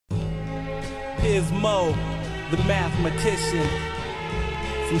Pismo, the mathematician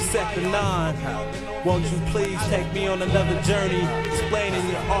from Sector 9. Won't you please take me on another journey, explaining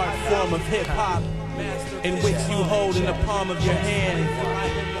your art form of hip-hop, in which you hold in the palm of your hand.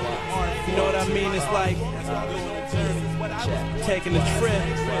 You know what I mean? It's like taking a trip.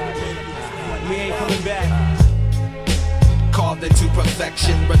 We ain't coming back. Carved into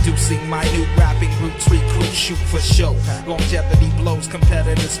perfection, reducing minute rapping roots, recruit, shoot for show. Longevity blows,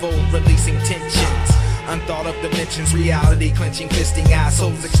 competitors fold, releasing tensions. Unthought of dimensions, reality clenching, fisting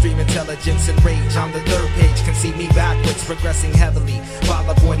assholes, extreme intelligence and rage. On the third page, can see me backwards, progressing heavily while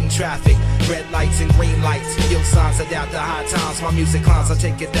avoiding traffic. Red lights and green lights, yield signs adapt to high times. My music climbs, I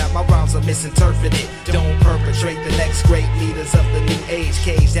take it that my rhymes are misinterpreted. Don't perpetrate the next great leaders of the new age.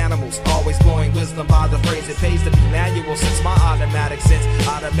 Caged animals, always blowing wisdom by the phrase. It pays to be manual since my automatic sense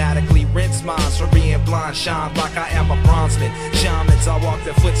automatically rinse minds from being blind. Shine like I am a bronzeman. Shamans, I walk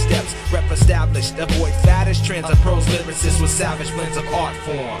their footsteps, rep established, avoid fattest trends of prose lyricists with savage blends of art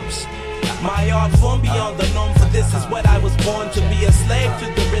forms. My art form beyond the norm, for this is what I was born to be, a slave to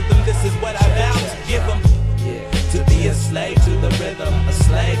the rhythm. This is what I vow to give them. To be a slave to the rhythm, a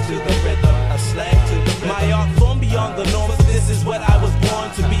slave to the rhythm, a slave to the rhythm. My art form beyond the norm, for this is what I was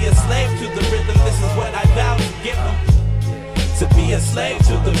born to be, a slave to the rhythm. This is what I vow to give them. To be a slave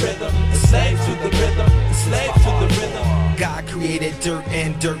to the rhythm, a slave to the rhythm, a slave to the rhythm. God created dirt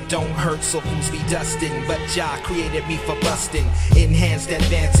and dirt don't hurt, so fools be dusting. But Jah created me for busting. Enhanced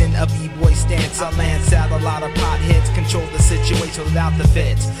advancing a b-boy stance. I lance out a lot of potheads, control the situation without the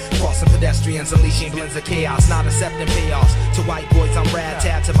feds. Crossing pedestrians, unleashing blends of chaos, not accepting payoffs. To white boys I'm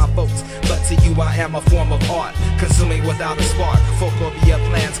rad-tad to my folks, but to you I am a form of art, consuming without a spark. Phobia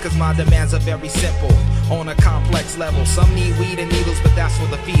plans, cause my demands are very simple. On a complex level, some need weed and needles, but that's for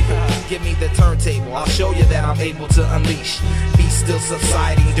the feeble. Give me the turntable, I'll show you that I'm able to unleash. Be still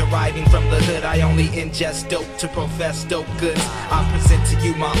subsiding, deriving from the hood. I only ingest dope to profess dope goods. I present to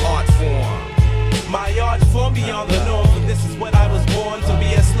you my art form. My art form beyond the norm, for this is what I was born to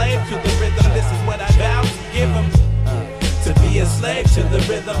be, a slave to the rhythm. This is what I vow to give them. To be a slave to the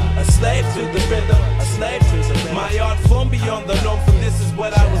rhythm, a slave to the rhythm, a slave to the rhythm. My art form beyond the norm, for this is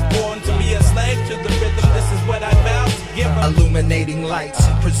what I was born to be, a slave to the rhythm. This is what I vow to give them. Illuminating lights,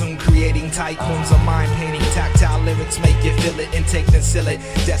 presume creating tycoons of mind painting. Tactile lyrics make you feel it, intake then seal it.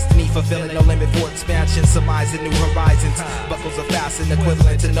 Destiny fulfilling, no limit for expansion, surmising new horizons. Buckles are fastened,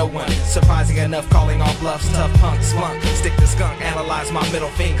 equivalent to no one. Surprising enough, calling all bluffs, tough punk, slunk. Stick to skunk, analyze my middle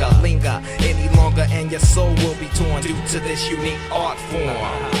finger. Linger any longer and your soul will be torn due to this unique art form.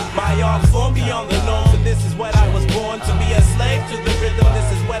 My art form beyond the norm, for this is what I was born to be, a slave to the rhythm.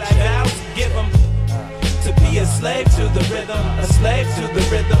 This is what I vow to give them. To be a slave to the rhythm, a slave to the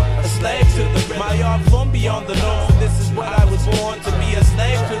rhythm, a slave to the rhythm. My art form beyond the norm, for this is what I was born to be, a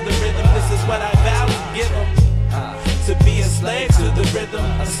slave to the rhythm. This is what I vow to give them. To be a slave to the rhythm,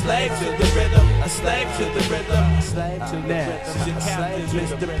 a slave to the rhythm, a slave to the rhythm, a slave to the rhythm. This is your captain,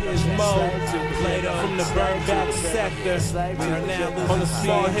 Mr. Pismo, from the Burnback sector. We are now on a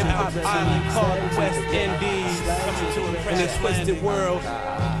small hip-hop island called the West Indies, in a twisted world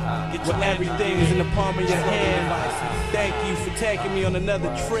where everything is in the palm of your hand. Thank you for taking me on another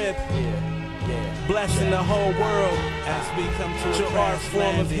trip, blessing the whole world as we come to your art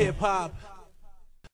form of hip-hop.